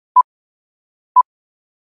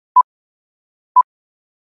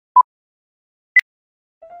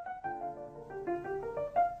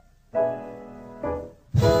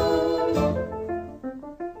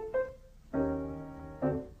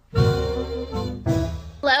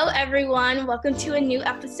Hello, everyone. Welcome to a new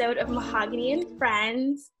episode of Mahogany and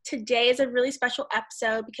Friends. Today is a really special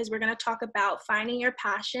episode because we're going to talk about finding your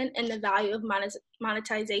passion and the value of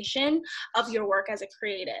monetization of your work as a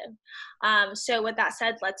creative. So with that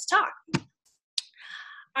said, let's talk.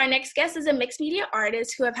 Our next guest is a mixed media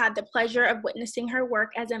artist who I've had the pleasure of witnessing her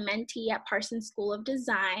work as a mentee at Parsons School of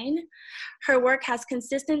Design. Her work has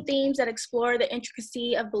consistent themes that explore the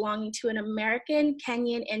intricacy of belonging to an American,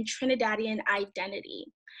 Kenyan, and Trinidadian identity.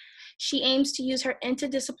 She aims to use her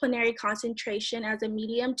interdisciplinary concentration as a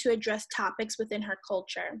medium to address topics within her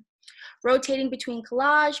culture. Rotating between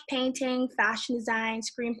collage, painting, fashion design,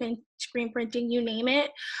 screen printing, you name it,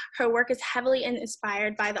 her work is heavily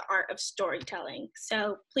inspired by the art of storytelling.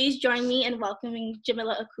 So please join me in welcoming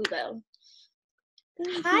Jamila Akubo.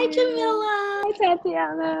 Hi, Jamila. Hi,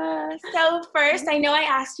 Tatiana. So first, I know I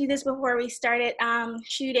asked you this before we started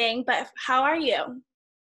shooting, but how are you?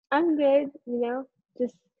 I'm good,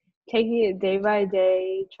 just taking it day by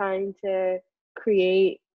day, trying to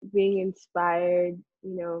create, being inspired,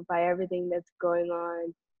 by everything that's going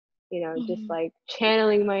on, just like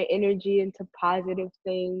channeling my energy into positive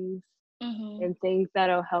things and things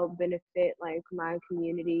that'll help benefit like my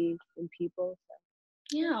community and people. So.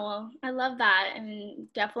 Yeah, well, I love that. And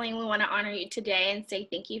definitely we want to honor you today and say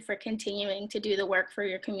thank you for continuing to do the work for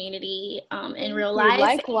your community in real life.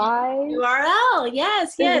 Likewise. URL,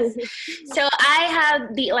 yes. So I have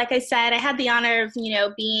like I said, I had the honor of,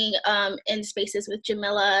 being in spaces with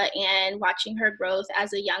Jamila, and watching her growth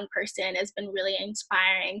as a young person has been really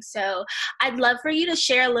inspiring. So I'd love for you to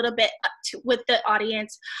share a little bit with the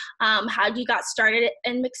audience how you got started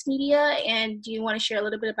in mixed media, and do you want to share a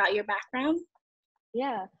little bit about your background?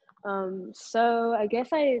 Yeah. So I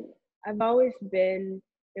guess I've always been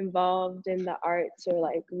involved in the arts, or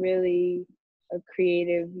like really a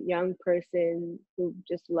creative young person who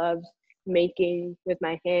just loves making with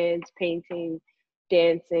my hands, painting,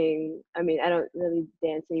 dancing. I mean, I don't really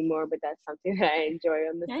dance anymore, but that's something that I enjoy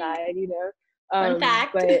on the side, Fun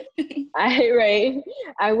fact. But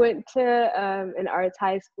I went to an arts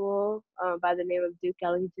high school by the name of Duke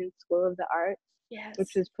Ellington School of the Arts,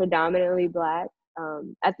 which was predominantly Black.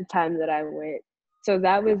 At the time that I went. So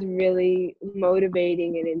that was really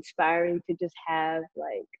motivating and inspiring to just have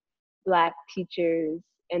like Black teachers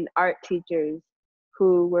and art teachers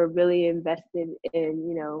who were really invested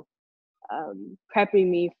in, prepping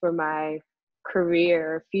me for my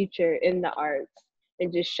career or future in the arts,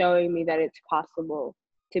 and just showing me that it's possible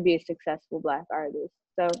to be a successful Black artist.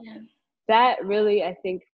 So that really, I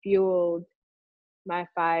think, fueled my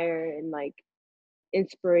fire and like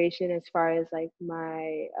inspiration as far as like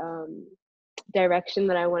my direction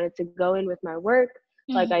that I wanted to go in with my work.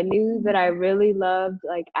 Like I knew that I really loved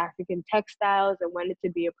like African textiles and wanted to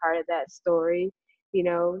be a part of that story,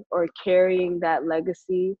 or carrying that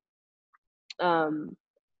legacy. And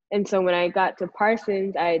so when I got to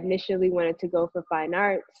Parsons, I initially wanted to go for fine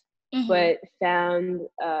arts, but found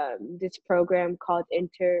this program called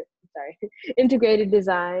integrated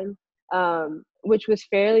design, which was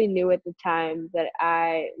fairly new at the time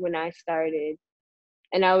when I started.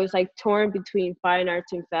 And I was like torn between fine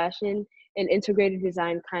arts and fashion, and integrated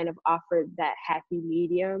design kind of offered that happy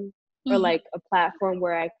medium, or like a platform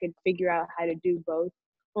where I could figure out how to do both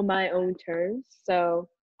on my own terms. So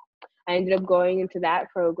I ended up going into that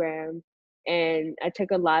program, and I took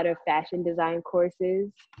a lot of fashion design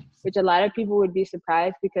courses, which a lot of people would be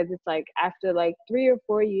surprised, because it's like after like 3 or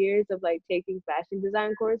 4 years of like taking fashion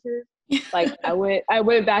design courses, like I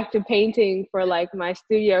went back to painting for like my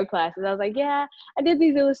studio classes. I was like, yeah, I did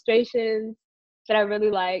these illustrations that I really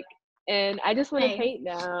like, and I just want to paint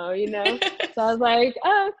now, So I was like,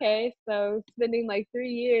 oh, okay. So spending like 3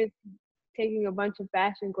 years taking a bunch of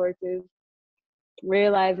fashion courses,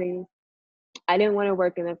 realizing I didn't want to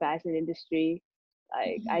work in the fashion industry.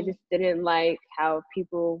 Like I just didn't like how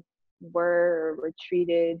people were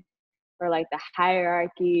treated, or like the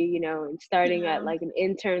hierarchy, and starting at like an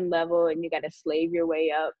intern level and you got to slave your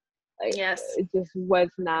way up. Like it just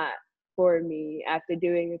was not for me. After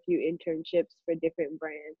doing a few internships for different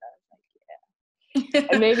brands, I was like, yeah.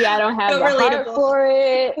 And maybe I don't have the heart for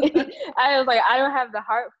it. I was like, I don't have the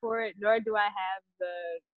heart for it, nor do I have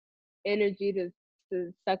the energy to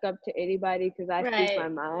suck up to anybody, because I speak my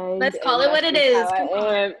mind. Let's call it what it is. Come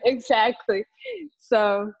on. Exactly.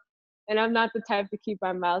 So, and I'm not the type to keep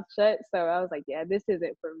my mouth shut. So I was like, yeah, this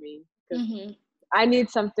isn't for me. I need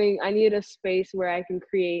a space where I can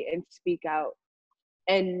create and speak out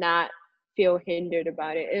and not feel hindered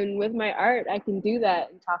about it. And with my art, I can do that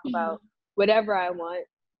and talk about whatever I want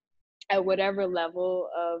at whatever level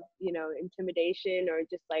of, intimidation, or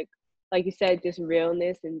just like you said, just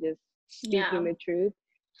realness and just speaking the truth.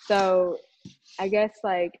 So I guess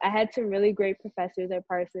like I had some really great professors at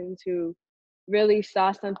Parsons who really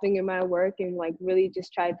saw something in my work and like really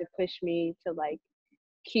just tried to push me to like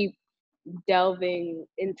keep delving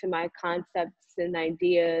into my concepts and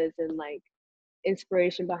ideas and like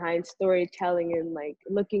inspiration behind storytelling and like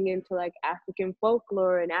looking into like African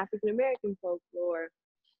folklore and African American folklore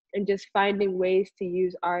and just finding ways to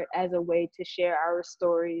use art as a way to share our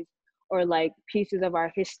stories or like pieces of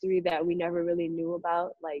our history that we never really knew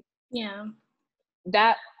about. Like Yeah.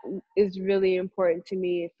 that is really important to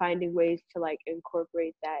me, finding ways to like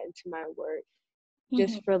incorporate that into my work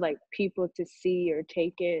just Mm-hmm. for like people to see or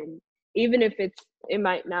take in, even if it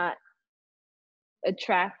might not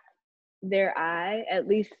attract their eye, at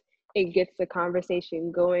least it gets the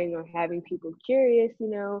conversation going or having people curious, you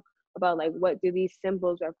know, about like what do these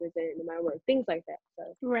symbols represent in my work, things like that.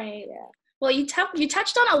 So Right. yeah. Well, you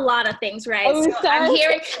touched on a lot of things, right? Oh, So I'm sorry.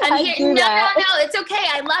 hearing, I'm I hearing. do No, that. no, no. It's okay.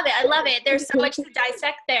 I love it. I love it. There's so much to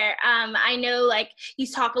dissect there. I know, like you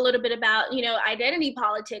talk a little bit about, identity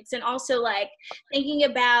politics, and also like thinking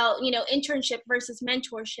about, internship versus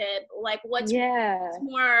mentorship. Like, what's Yeah.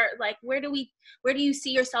 more like, where do you see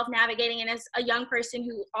yourself navigating? And as a young person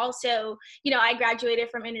who also, I graduated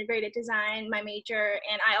from integrated design, my major,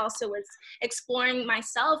 and I also was exploring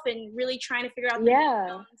myself and really trying to figure out the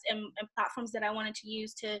Yeah. and platforms that I wanted to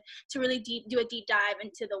use to really do a deep dive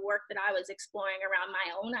into the work that I was exploring around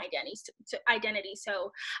my own identity.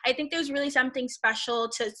 So I think there's really something special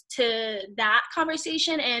to that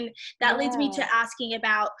conversation, and that leads me Yeah. to asking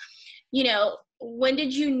about, when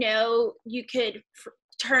did you know you could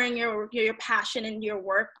turn your passion and your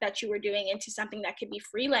work that you were doing into something that could be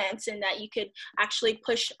freelance and that you could actually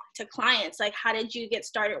push to clients? Like, how did you get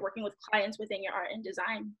started working with clients within your art and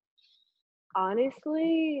design?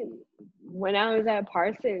 Honestly, when I was at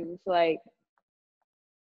Parsons, like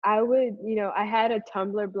I would, I had a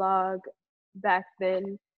Tumblr blog back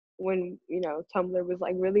then when, Tumblr was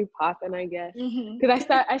like really popping, I guess. Mm-hmm. Because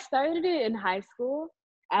I started it in high school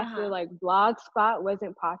after Uh-huh. like Blogspot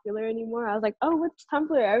wasn't popular anymore. I was like, oh, what's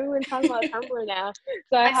Tumblr? Everyone's talking about Tumblr now.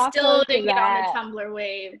 So I I hopped still onto didn't get on the that. Tumblr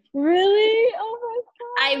wave. Really? Oh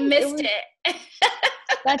I my God. missed it.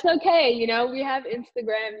 That's okay. We have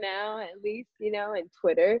Instagram now at least, and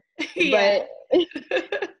Twitter. Yeah. But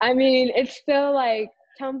I mean, it's still like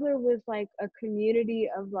Tumblr was like a community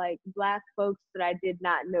of like Black folks that I did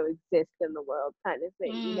not know exist in the world, kind of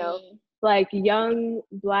thing. Mm, Like young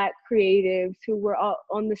Black creatives who were all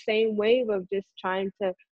on the same wave of just trying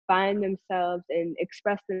to find themselves and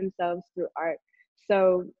express themselves through art.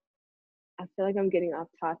 So I feel like I'm getting off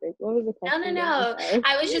topic. What was the no, no, question again? I'm no. sorry.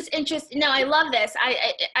 I was just interested. No, I love this.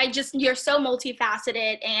 I just, you're so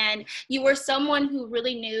multifaceted, and you were someone who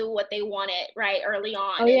really knew what they wanted right early Oh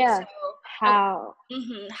on. And yeah. so, oh, How?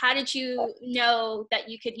 how did you know that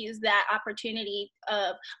you could use that opportunity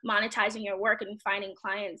of monetizing your work and finding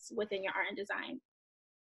clients within your art and design?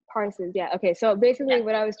 Parsons, yeah. Okay, so basically Yeah.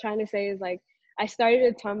 what I was trying to say is like I started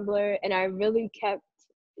a Tumblr and I really kept,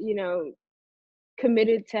 you know,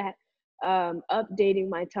 committed to updating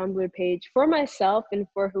my Tumblr page for myself and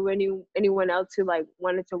for anyone else who like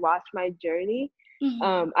wanted to watch my journey.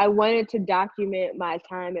 Mm-hmm. I wanted to document my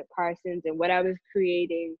time at Parsons and what I was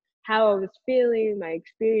creating, how I was feeling, my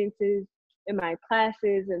experiences in my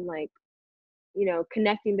classes, and like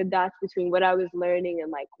connecting the dots between what I was learning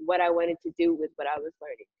and like what I wanted to do with what I was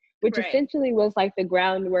learning, which Right. essentially was like the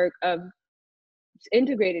groundwork of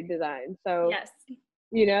integrated design. So, Yes.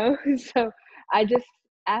 so I just,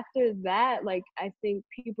 after that, like, I think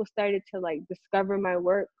people started to like discover my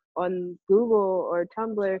work on Google or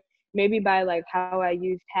Tumblr, maybe by like how I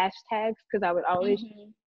used hashtags, because I would always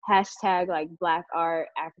Mm-hmm. hashtag like Black art,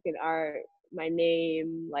 African art, my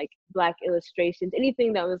name, like Black illustrations,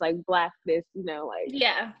 anything that was like Blackness, like.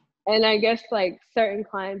 Yeah. And I guess like certain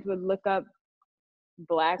clients would look up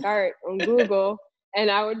Black art on Google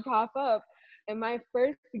and I would pop up. And my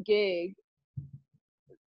first gig,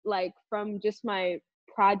 like from just my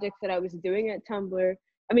projects that I was doing at Tumblr,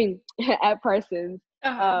 I mean, at Parsons,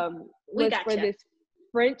 Uh-huh. We was for gotcha. this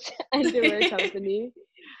French underwear company.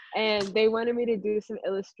 And they wanted me to do some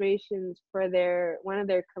illustrations for one of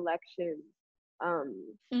their collections.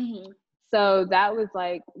 Um, Mm-hmm. so that was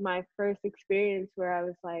like my first experience where I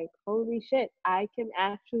was like, holy shit, I can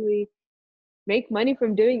actually make money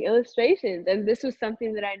from doing illustrations. And this was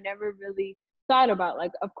something that I never really thought about.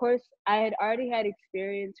 Like, of course, I had already had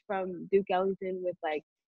experience from Duke Ellington with like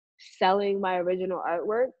selling my original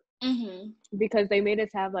artwork Mm-hmm. because they made us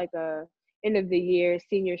have like a end of the year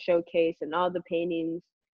senior showcase, and all the paintings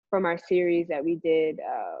from our series that we did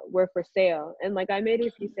were for sale. And like I made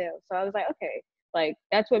a few sales. So I was like, okay, Like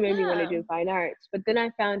that's what made me want to Yeah. do fine arts. But then I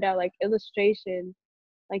found out like illustration,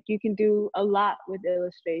 like you can do a lot with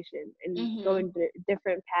illustration and go Mhm. in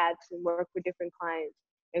different paths and work with different clients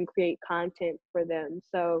and create content for them.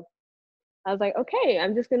 So I was like, okay,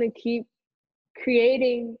 I'm just gonna keep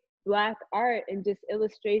creating Black art and just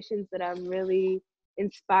illustrations that I'm really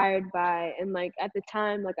inspired by. And like at the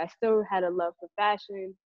time, like I still had a love for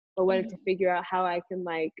fashion, but wanted to Mhm. figure out how I can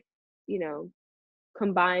like, you know,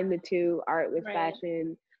 combine the two, art with Right.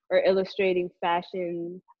 fashion or illustrating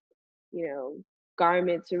fashion, you know,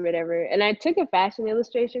 garments or whatever. And I took a fashion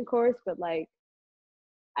illustration course, but like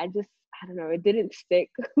I just, I don't know, it didn't stick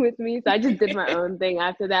with me. So I just did my own thing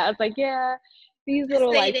after that. I was like, yeah, these This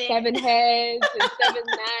little like lady. 7 heads and 7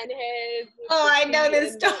 9 heads with Oh, the I know feet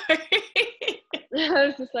this and the story. I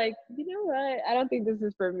was just like, you know what? I don't think this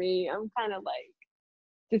is for me. I'm kind of like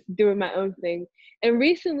just doing my own thing. And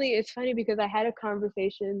recently it's funny because I had a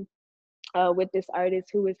conversation with this artist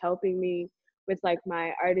who was helping me with like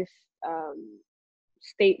my artist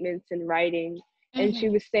statements and writing, and she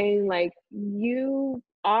Mhm. was saying like you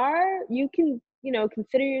can, you know,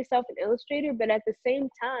 consider yourself an illustrator, but at the same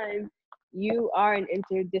time you are an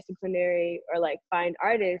interdisciplinary or like fine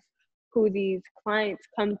artist who these clients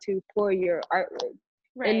come to for your artwork.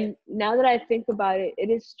 Right. And now that I think about it, it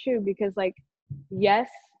is true because like yes,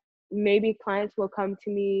 maybe clients will come to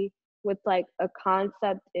me with like a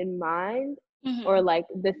concept in mind or Mhm. like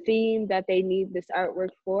the theme that they need this artwork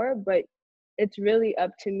for, but it's really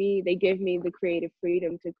up to me. They give me the creative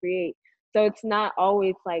freedom to create. So it's not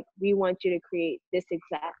always like we want you to create this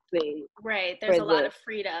exact thing Right. There's for a lot this. of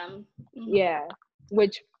freedom. Mhm. Yeah.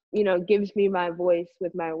 Which, you know, gives me my voice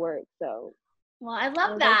with my work. So Well, I I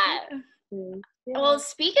love was like, that. yeah. Well,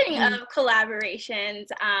 speaking Mhm. of collaborations,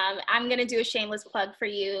 I'm gonna do a shameless plug for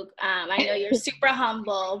you. I know you're super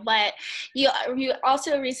humble, but you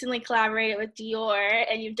also recently collaborated with Dior,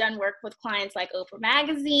 and you've done work with clients like Oprah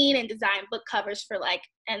Magazine and designed book covers for like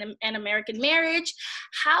an American Marriage.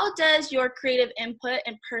 How does your creative input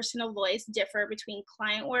and personal voice differ between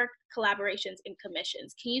client work, collaborations, and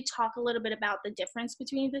commissions? Can you talk a little bit about the difference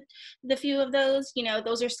between the few of those? You know,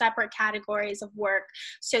 those are separate categories of work,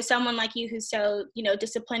 so someone like you who's so, you know,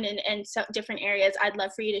 disciplined in so different areas, I'd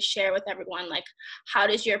love for you to share with everyone, like, how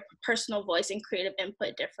does your personal voice and creative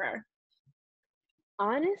input differ?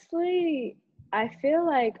 Honestly, I feel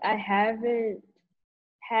like I haven't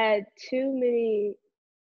had too many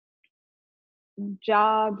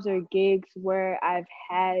jobs or gigs where I've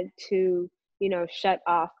had to, you know, shut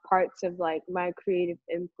off parts of like my creative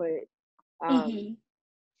input um, Mm-hmm.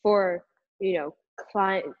 for, you know,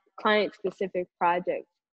 client client specific projects.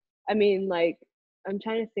 I mean, like I'm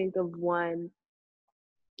trying to think of one.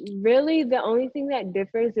 Really, the only thing that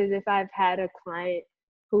differs is if I've had a client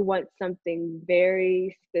who wants something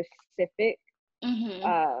very specific, Mm-hmm.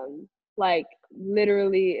 um, like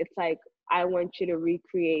literally it's like I want you to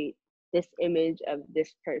recreate this image of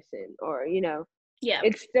this person, or you know, Yeah.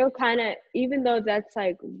 it's still kind of, even though that's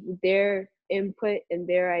like their input and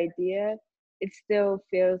their idea, it still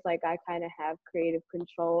feels like I kind of have creative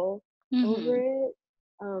control over Mm-hmm. it.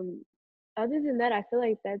 um Other than that, I feel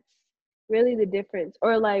like that's really the difference.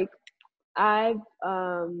 Or like I've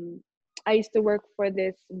I used to work for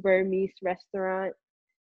this Burmese restaurant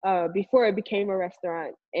before it became a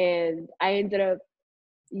restaurant, and I ended up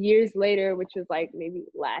years later, which was like maybe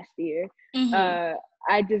last year, Mm-hmm. uh,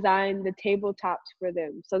 I designed the tabletops for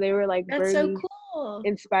them. So they were like That's so Burmese cool.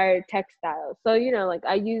 inspired textiles. So you know, like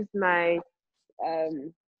I used my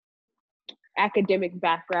um, academic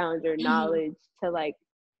background or Mm-hmm. knowledge to like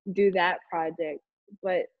do that project,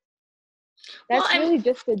 but Well, that's I'm really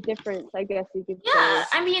just the difference, I guess you could Yeah,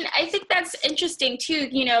 say. I mean, I think that's interesting too,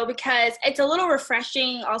 you know, because it's a little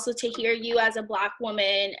refreshing also to hear you as a Black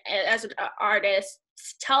woman, as an artist,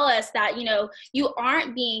 tell us that, you know, you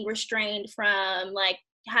aren't being restrained from like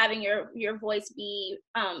having your voice be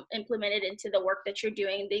implemented into the work that you're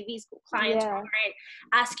doing. These clients Yeah, aren't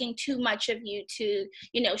asking too much of you to,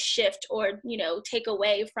 you know, shift or, you know, take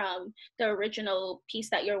away from the original piece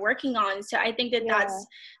that you're working on. So I think that yeah,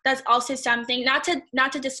 that's also something, not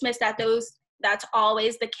to dismiss that that's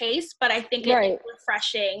always the case, but I think it is right.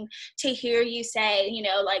 refreshing to hear you say, you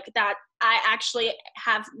know, like that I actually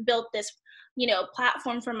have built this, you know,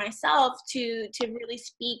 platform for myself to really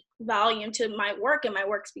speak volume to my work, and my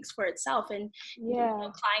work speaks for itself, and you know, Yeah,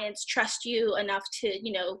 clients trust you enough to,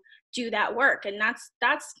 you know, do that work, and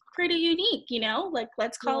that's pretty unique, you know, like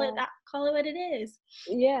let's call it yeah. that, call it what it is.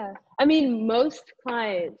 Yeah. I mean, most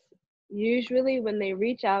clients, usually when they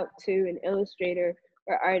reach out to an illustrator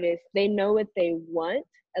or artist, they know what they want.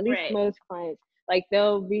 At least Right. most clients. Like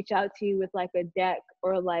they'll reach out to you with like a deck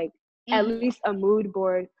or like at least a mood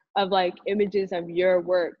board of like images of your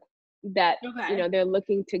work that, you Okay. know, they're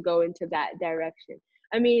looking to go into that direction.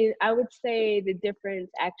 I mean, I would say the difference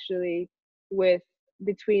actually with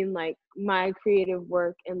between like my creative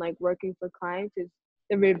work and like working for clients is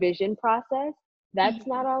the revision process. That's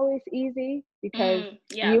not always easy because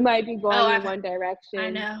Yeah. you might be Oh, going in one I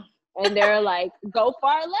direction know. and they're like, go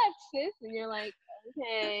far left, sis. And you're like,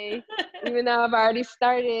 okay, even though I've already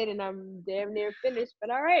started and I'm damn near finished, but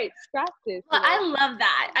all right, scrap this. Well, You know? I love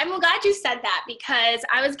that. I'm glad you said that because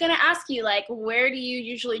I was going to ask you, like, where do you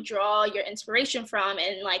usually draw your inspiration from?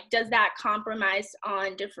 And, like, does that compromise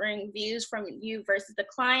on differing views from you versus the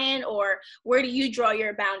client? Or where do you draw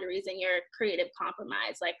your boundaries and your creative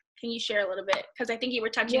compromise? Like, can you share a little bit? Because I think you were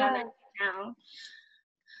touching on Yeah, that now.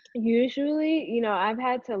 usually, you know, I've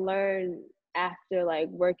had to learn after like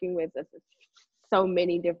working with so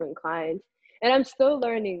many different clients, and I'm still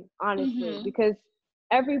learning, honestly, Mm-hmm. because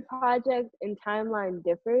every project and timeline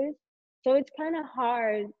differs. So it's kind of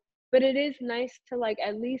hard, but it is nice to like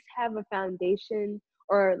at least have a foundation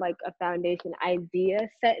or like a foundation idea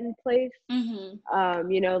set in place.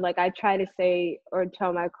 Mm-hmm. You know, like I try to say or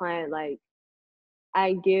tell my client, like,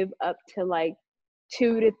 I give up to like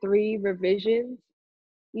 2 to 3 revisions,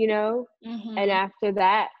 you know, and Mm-hmm. after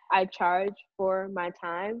that, I charge for my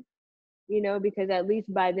time, you know, because at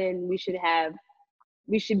least by then we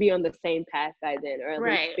should be on the same path by then, or at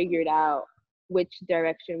least Right. figured out which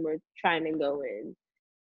direction we're trying to go in.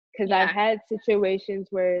 Because I've Yeah. had situations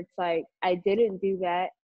where it's like I didn't do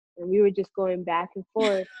that, and we were just going back and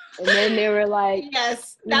forth, and then they were like,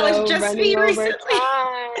 Yes, you that was know, just running me over recently.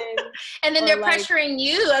 time, And then or they're like pressuring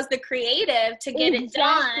you as the creative to get it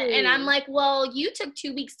done. And I'm exactly, like, well, you took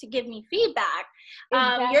 2 weeks to give me feedback. You're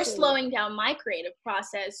exactly. slowing down my creative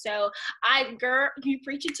process. So girl, you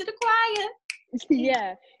preach it to the choir.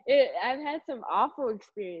 Yeah, I've had some awful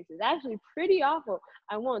experiences, actually pretty awful.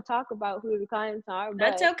 I won't talk about who the clients are,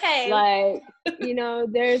 That's but okay. like, you know,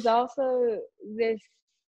 there's also this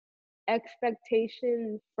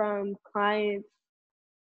expectation from clients.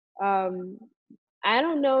 Um, I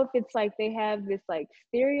don't know if it's like they have this like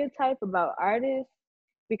stereotype about artists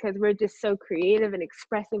because we're just so creative and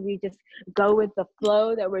expressive. We just go with the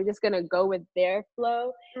flow, that we're just gonna go with their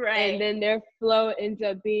flow. And Right. then their flow ends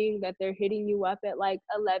up being that they're hitting you up at like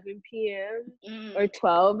 11 p.m. or Mm.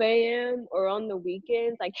 12 a.m. or on the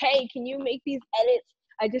weekends, like, hey, can you make these edits?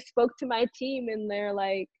 I just spoke to my team and they're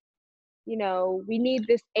like, you know, we need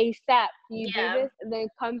this ASAP. Can you do Yeah. this? And then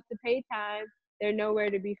it comes to pay time, they're nowhere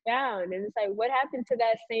to be found. And it's like, what happened to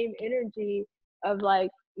that same energy of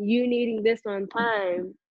like you needing this on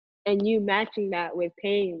time and you matching that with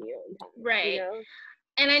paying me on time, you Right. know?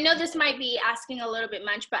 And I know this might be asking a little bit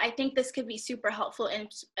much, but I think this could be super helpful in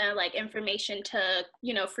like information to,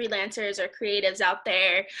 freelancers or creatives out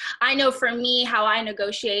there. I know for me, how I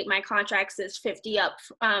negotiate my contracts is 50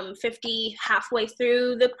 halfway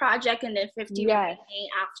through the project and then 50 Yes. remaining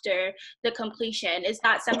after the completion. Is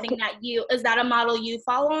that something is that a model you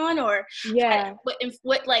follow on, or Yeah.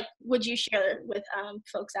 what like would you share with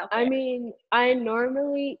folks out I there? mean, I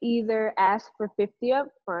normally either ask for 50 up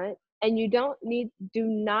front, and you do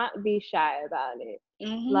not be shy about it.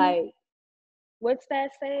 Mm-hmm. Like, what's that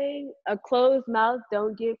saying? A closed mouth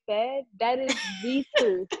don't get fed. That is the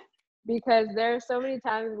truth, because there are so many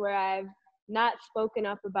times where I've not spoken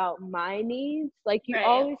up about my needs. Like, you Right.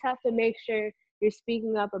 always have to make sure you're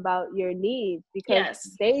speaking up about your needs, because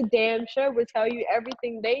Yes. they damn sure will tell you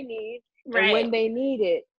everything they need and Right. when they need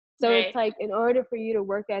it. So it's Right. like, in order for you to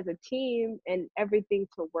work as a team and everything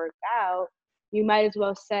to work out, you might as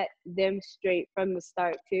well set them straight from the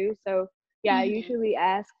start too. So yeah, I Mm-hmm. usually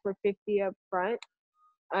ask for 50 up front,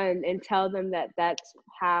 and tell them that that's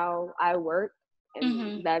how I work and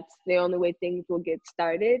Mm-hmm. that's the only way things will get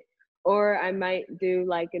started. Or I might do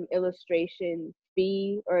like an illustration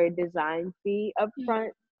fee or a design fee up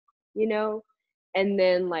front, you know, and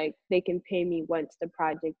then like they can pay me once the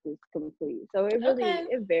project is complete. So Okay.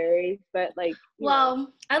 it varies, but like, you know.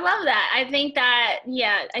 Well, I love that. I think that,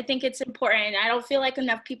 yeah, I think it's important. I don't feel like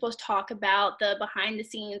enough people talk about the behind the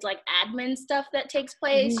scenes, like admin stuff that takes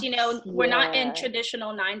place. We're not in Yeah,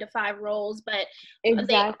 traditional 9 to 5 roles, but they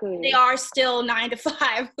exactly. are still 9 to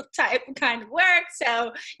 5 type kind of work.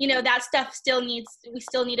 So, that stuff we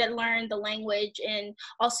still need to learn the language and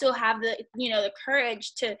also have the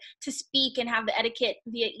courage to speak and have the etiquette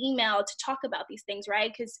via email to talk about these things,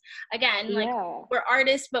 right? Because again, like Yeah. we're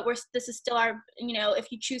artists, but this is still our,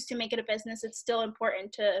 if you choose to make it a business, it's still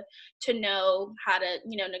important to know how to,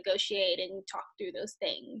 negotiate and talk through those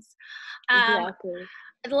things. Exactly.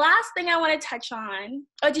 The last thing I want to touch on.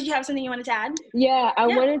 Oh, did you have something you wanted to add? Yeah, I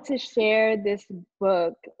Yeah. wanted to share this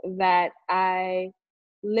book that I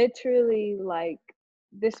literally like.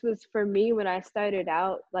 This was for me when I started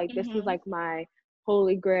out. Like, this was Mm-hmm. like my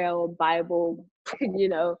holy grail Bible,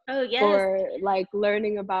 Oh, yes. for like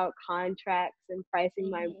learning about contracts and pricing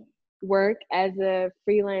my Mm-hmm. work as a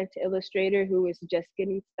freelance illustrator who is just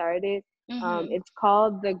getting started. Mm-hmm. It's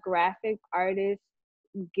called the Graphic Artist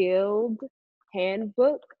Guild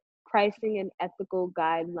Handbook, Pricing and Ethical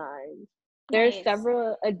Guidelines. There's Nice.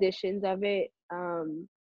 several editions of it.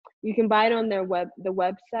 You can buy it on the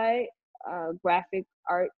website, Graphic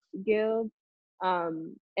Arts Guild,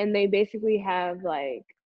 and they basically have like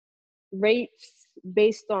rates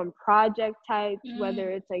based on project types, whether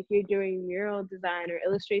Mm. it's like you're doing mural design or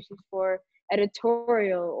illustrations for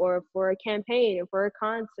editorial or for a campaign or for a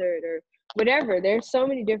concert or whatever. There's so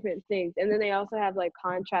many different things. And then they also have like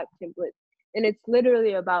contract templates. And it's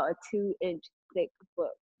literally about a 2-inch thick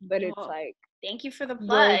book, but it's Well, like thank you for the worth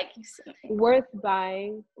plug. worth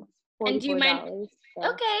buying. It's And do you mind? $44. So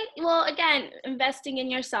Okay, well, again, investing in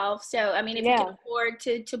yourself. So, I mean, if you can yeah, afford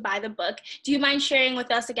to buy the book, do you mind sharing with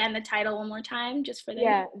us again the title one more time, just for the?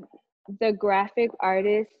 yeah. The Graphic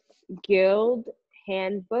Artists Guild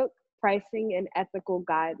Handbook, Pricing and Ethical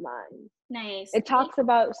Guidelines. Nice. It talks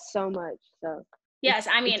about so much, so Yes,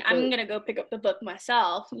 I mean, it's I'm great. gonna go pick up the book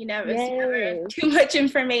myself. It's never Yay. too much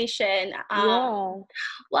information. Yeah.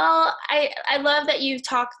 Well, I love that you've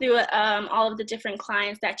talked through all of the different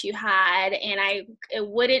clients that you had, and it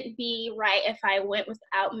wouldn't be right if I went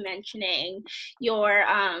without mentioning your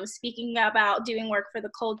speaking about doing work for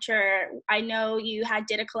the culture. I know you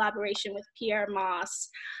did a collaboration with Pierre Moss.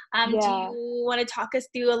 Do Yeah. you want to talk us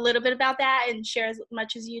through a little bit about that and share as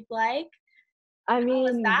much as you'd like? I How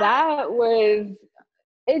was mean, that? that was,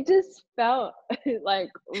 it just felt like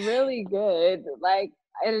really good, like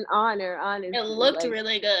an honor, It honestly. looked Like,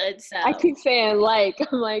 really good, I so. keep saying, like,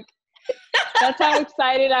 I'm like, that's how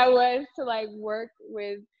excited I was to like work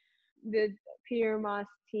with the Peter Moss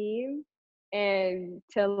team and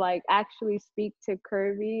to like actually speak to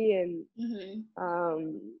Kirby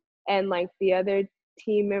Mhm. and like the other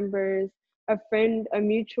team members. A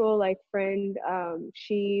mutual like friend,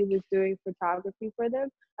 she was doing photography for them,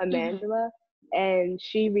 Mhm. Amandla, and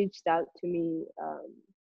she reached out to me,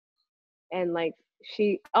 and like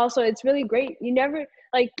she also, it's really great. You never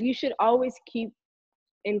like you should always keep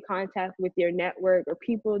in contact with your network or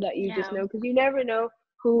people that you just Yeah. know, because you never know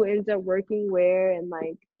who ends up working where and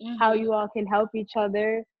like how Mhm. you all can help each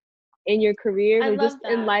other in your careers I or love just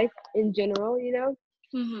in that. life in general.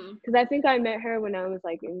 Mhm. Because I think I met her when I was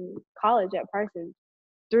like in college at Parsons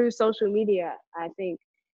through social media, I think.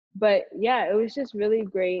 But yeah, it was just really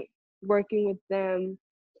great working with them,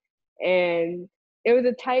 and it was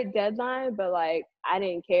a tight deadline, but like I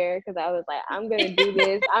didn't care because I was like, I'm gonna do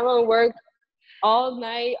this. I'm gonna work all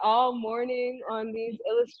night, all morning on these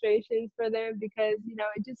illustrations for them because,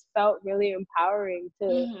 it just felt really empowering to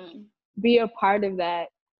Mhm. be a part of that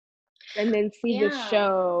and then see the Yeah.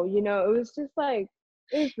 show. It was just like,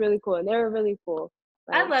 it was really cool. And they were really cool.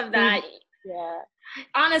 I Like, love that. yeah.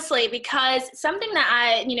 Honestly, because something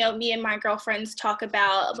that me and my girlfriends talk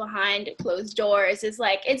about behind closed doors is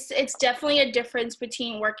like it's definitely a difference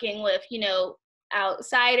between working with,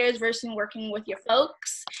 outsiders versus working with your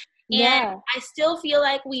folks. And Yeah. I still feel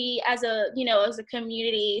like we as a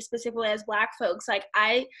community, specifically as Black folks, like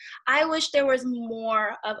I wish there was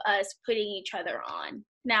more of us putting each other on.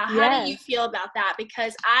 Now, how do Yeah. you feel about that?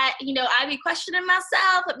 Because I'd be questioning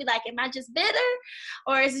myself. I'd be like, am I just bitter?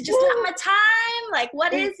 Or is it just not my time? Like,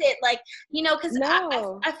 what is it? Like, because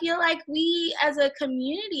No. I feel like we as a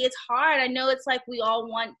community, it's hard. I know it's like we all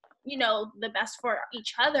want, the best for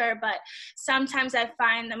each other, but sometimes I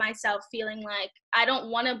find that myself feeling like I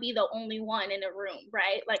don't want to be the only one in a room,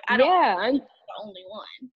 right? Like, I don't want Yeah, to I'm be the only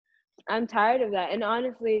one. I'm tired of that. And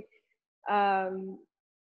honestly, um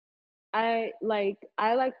I like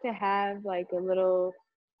to have like a little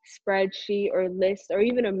spreadsheet or list or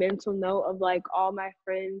even a mental note of like all my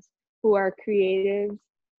friends who are creatives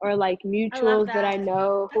or like I love mutuals that I that.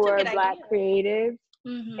 know That's who a are good Black idea. creatives.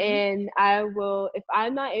 Mhm. And I will, if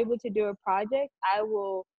I'm not able to do a project, I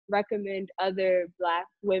will recommend other Black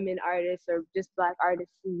women artists or just Black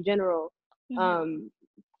artists in general, Mhm. um,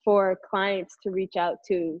 for clients to reach out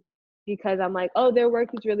to because I'm like, oh, their work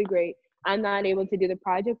is really great. I'm not able to do the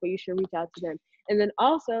project, but you should reach out to them. And then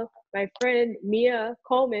also my friend Mia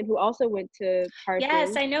Coleman, who also went to Yes,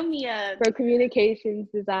 Parsons I know Mia. for communications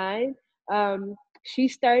design. She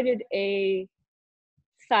started a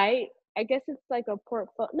site. I guess it's like a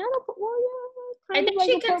portfolio, not a, well, yeah, I kind of think like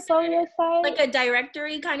she a portfolio site. like a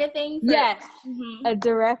directory kind of thing for Yes, mm-hmm. a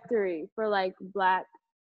directory for like Black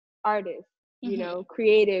artists, you Mm-hmm. know,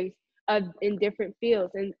 creatives in different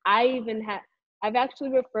fields. And I've actually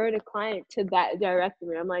referred a client to that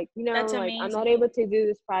directory. I'm like, you know, That's like I'm amazing. not able to do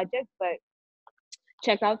this project, but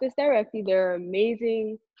check out this directory. There are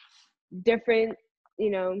amazing, different, you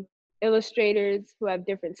know, illustrators who have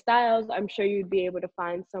different styles. I'm sure you'd be able to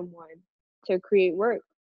find someone to create work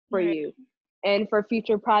for Right. you and for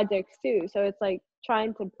future projects too. So it's like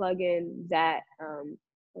trying to plug in that. Oh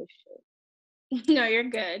shit. No, you're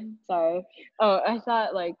good. Sorry. Oh, I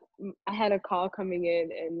thought like I had a call coming in,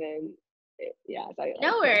 and then yeah, I thought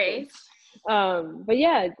No worries. but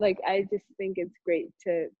yeah, like I just think it's great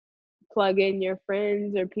to plug in your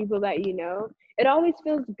friends or people that you know. It always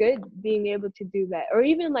feels good being able to do that, or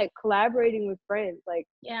even like collaborating with friends. Like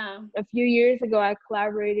Yeah. a few years ago, I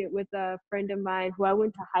collaborated with a friend of mine who I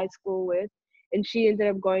went to high school with, and she ended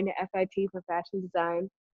up going to FIT for fashion design.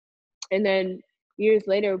 And then years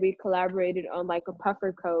later, we collaborated on like a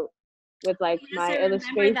puffer coat with like Yes, my I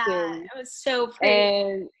remember that. illustration. It was so pretty.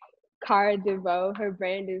 And Cara DeVoe, her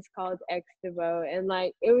brand is called X DeVoe, and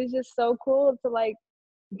like it was just so cool to like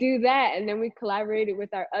do that. And then we collaborated with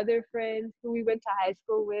our other friend who we went to high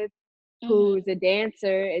school with, who's a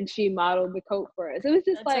dancer, and she modeled the coat for us. It was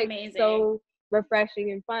just That's like amazing. so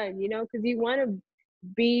refreshing and fun, you know, because you want to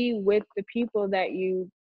be with the people that you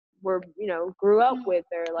were, you know, grew up with,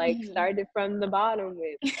 or like started from the bottom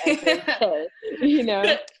with, as they say, you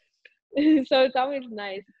know. So it's always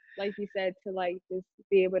nice, like you said, to like just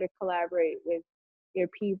be able to collaborate with your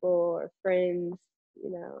people or friends,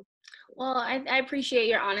 you know. Well, I appreciate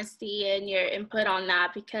your honesty and your input on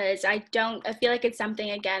that, because I feel like it's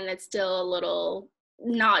something, again, that's still a little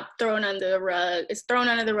not thrown under the rug. It's thrown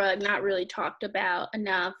under the rug, not really talked about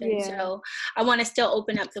enough. And so I want to still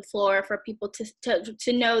open up the floor for people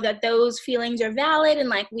to know that those feelings are valid, and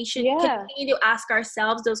like we should continue to ask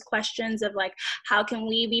ourselves those questions of like, how can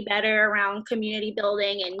we be better around community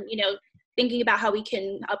building, and, you know, thinking about how we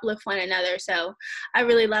can uplift one another. So I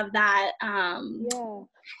really love that.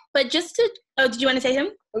 But just to, did you want to say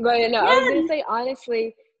something? No, I was going to say,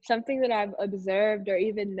 honestly, something that I've observed or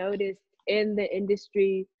even noticed in the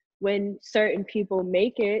industry when certain people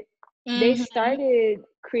make it, they started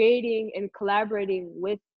creating and collaborating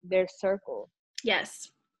with their circle. Yes.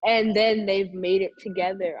 And then they've made it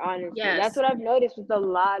together, honestly. Yes. That's what I've noticed with a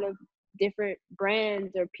lot of different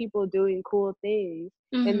brands or people doing cool things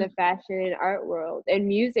in the fashion and art world and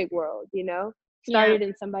music world, you know? Started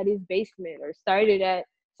in somebody's basement or started at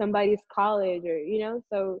somebody's college, or, you know?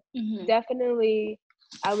 So definitely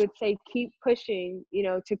I would say keep pushing, you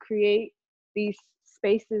know, to create these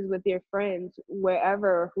spaces with your friends wherever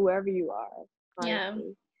or whoever you are,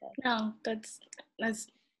 honestly. No, that's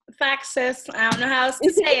facts, sis. I don't know how else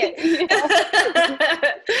to say it.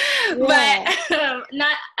 But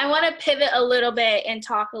I want to pivot a little bit and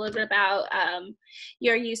talk a little bit about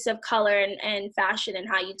your use of color and fashion and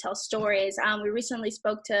how you tell stories. We recently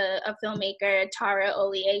spoke to a filmmaker, Tara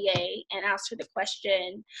Olieye, and asked her the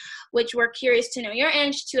question, which we're curious to know your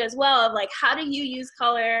answer to as well, of like, how do you use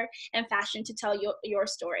color and fashion to tell your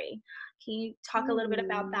story? Can you talk a little bit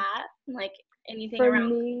about that? Like anything for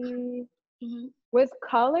around me? With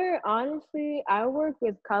color, honestly, I work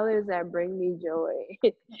with colors that bring me joy.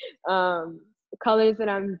 Colors that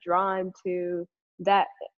I'm drawn to, that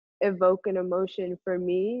evoke an emotion for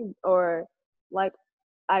me, or like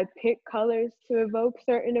I pick colors to evoke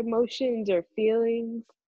certain emotions or feelings.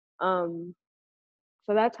 So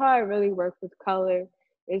that's how I really work with color.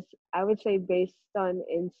 Is, I would say, based on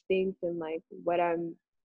instinct and like what I'm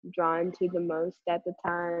drawn to the most at the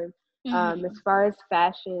time. As far as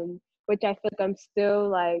fashion, which I feel like I'm still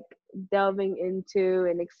like delving into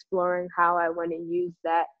and exploring how I want to use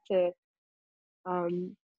that to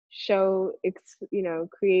show, you know,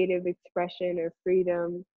 creative expression or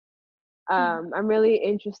freedom. I'm really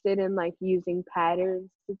interested in like using patterns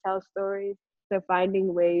to tell stories, so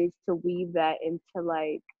finding ways to weave that into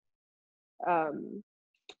like um,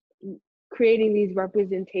 creating these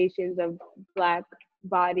representations of Black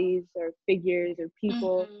bodies or figures or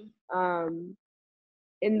people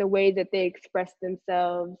in the way that they express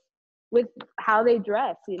themselves with how they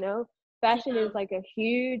dress, you know? Fashion is like a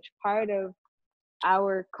huge part of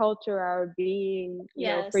our culture, our being, you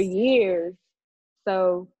know, for years.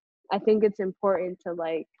 So I think it's important to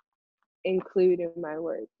like include in my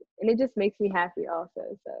work. And it just makes me happy also.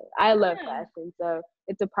 So I love Yeah. fashion. So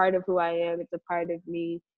it's a part of who I am. It's a part of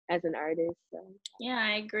me as an artist. So Yeah,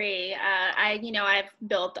 I agree. I've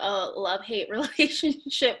built a love-hate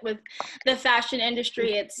relationship with the fashion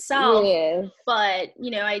industry itself, yeah. but,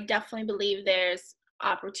 I definitely believe there's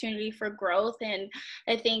opportunity for growth. And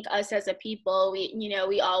I think us as a people,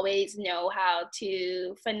 we always know how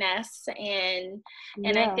to finesse, and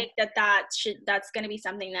I Yeah. think that's going to be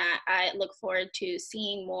something that I look forward to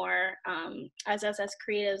seeing more, as us as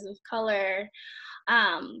creatives of color.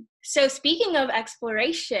 So speaking of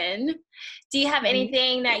exploration, do you have Mhm.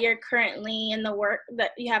 anything that you're currently in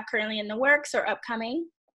the works or upcoming?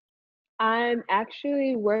 I'm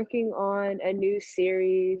actually working on a new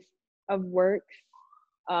series of works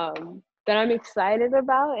that I'm excited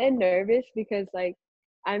about and nervous because like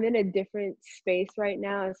I'm in a different space right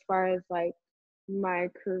now as far as like my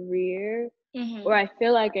career, or Mm-hmm. I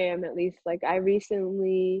feel like I am at least. Like I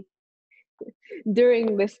recently,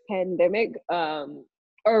 during this pandemic,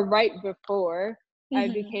 or right before, I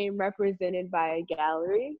Mm-hmm. became represented by a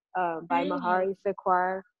gallery, by Nice. Mahari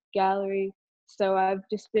Sequoia Gallery. So I've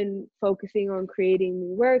just been focusing on creating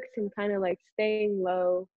new works and kind of like staying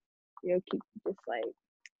low, keep just like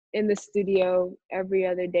in the studio every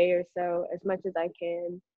other day or so as much as I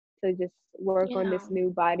can to just work on Yeah. this new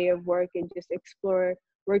body of work and just explore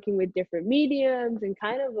working with different mediums and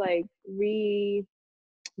kind of like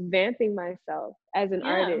revamping myself as an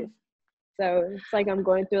Yeah. artist. So it's like I'm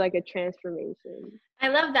going through like a transformation. I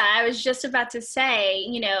love that. I was just about to say,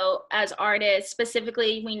 as artists,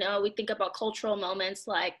 specifically, we think about cultural moments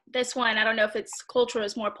like this one. I don't know if it's cultural,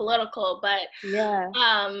 is more political, but Yeah,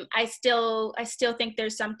 I still think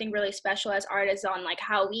there's something really special as artists on like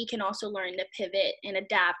how we can also learn to pivot and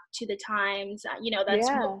adapt to the times. yeah,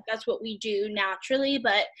 That's what we do naturally,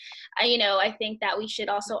 but I think that we should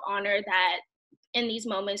also honor that in these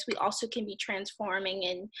moments we also can be transforming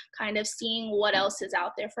and kind of seeing what else is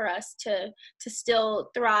out there for us to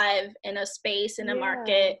still thrive in a space, in a yeah,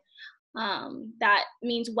 market, that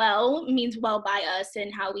means well by us,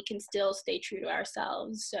 and how we can still stay true to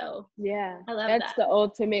ourselves. So yeah. I love That's that. the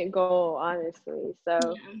ultimate goal, honestly.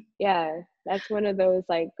 So Yeah. yeah, that's one of those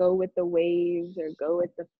like go with the waves or go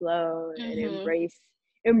with the flow and Mhm.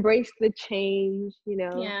 embrace the change.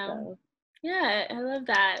 Yeah. So Yeah, I love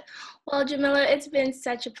that. Well, Jamila, it's been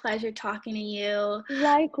such a pleasure talking to you. My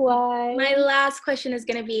likewise. last question is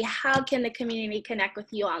going to be, how can the community connect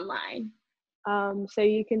with you online? So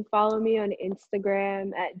you can follow me on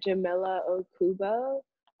Instagram at Jamila Okubo.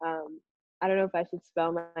 Um, I don't know if I should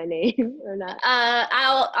spell my name or not.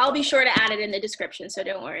 I'll be sure to add it in the description, so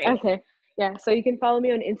don't worry. Okay. Yeah. So you can follow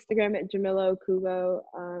me on Instagram at Jamila Okubo.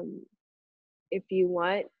 If you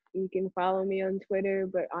want, you can follow me on Twitter,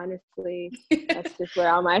 but honestly, that's just where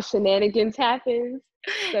all my shenanigans happen.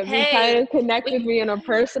 So if you kind Hey, of connect with we me on a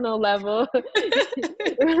personal level,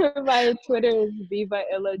 my Twitter is Viva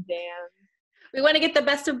Illa Jam. we want to get the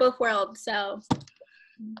best of both worlds, so.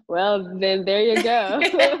 Well, then there you go.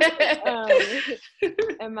 um,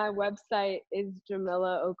 and my website is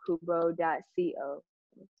jamilaokubo.co.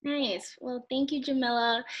 Nice. Well, thank you,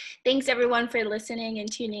 Jamila. Thanks everyone for listening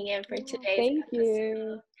and tuning in for Yeah, today's thank episode.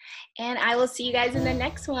 you. And I will see you guys in the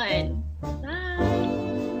next one. Bye.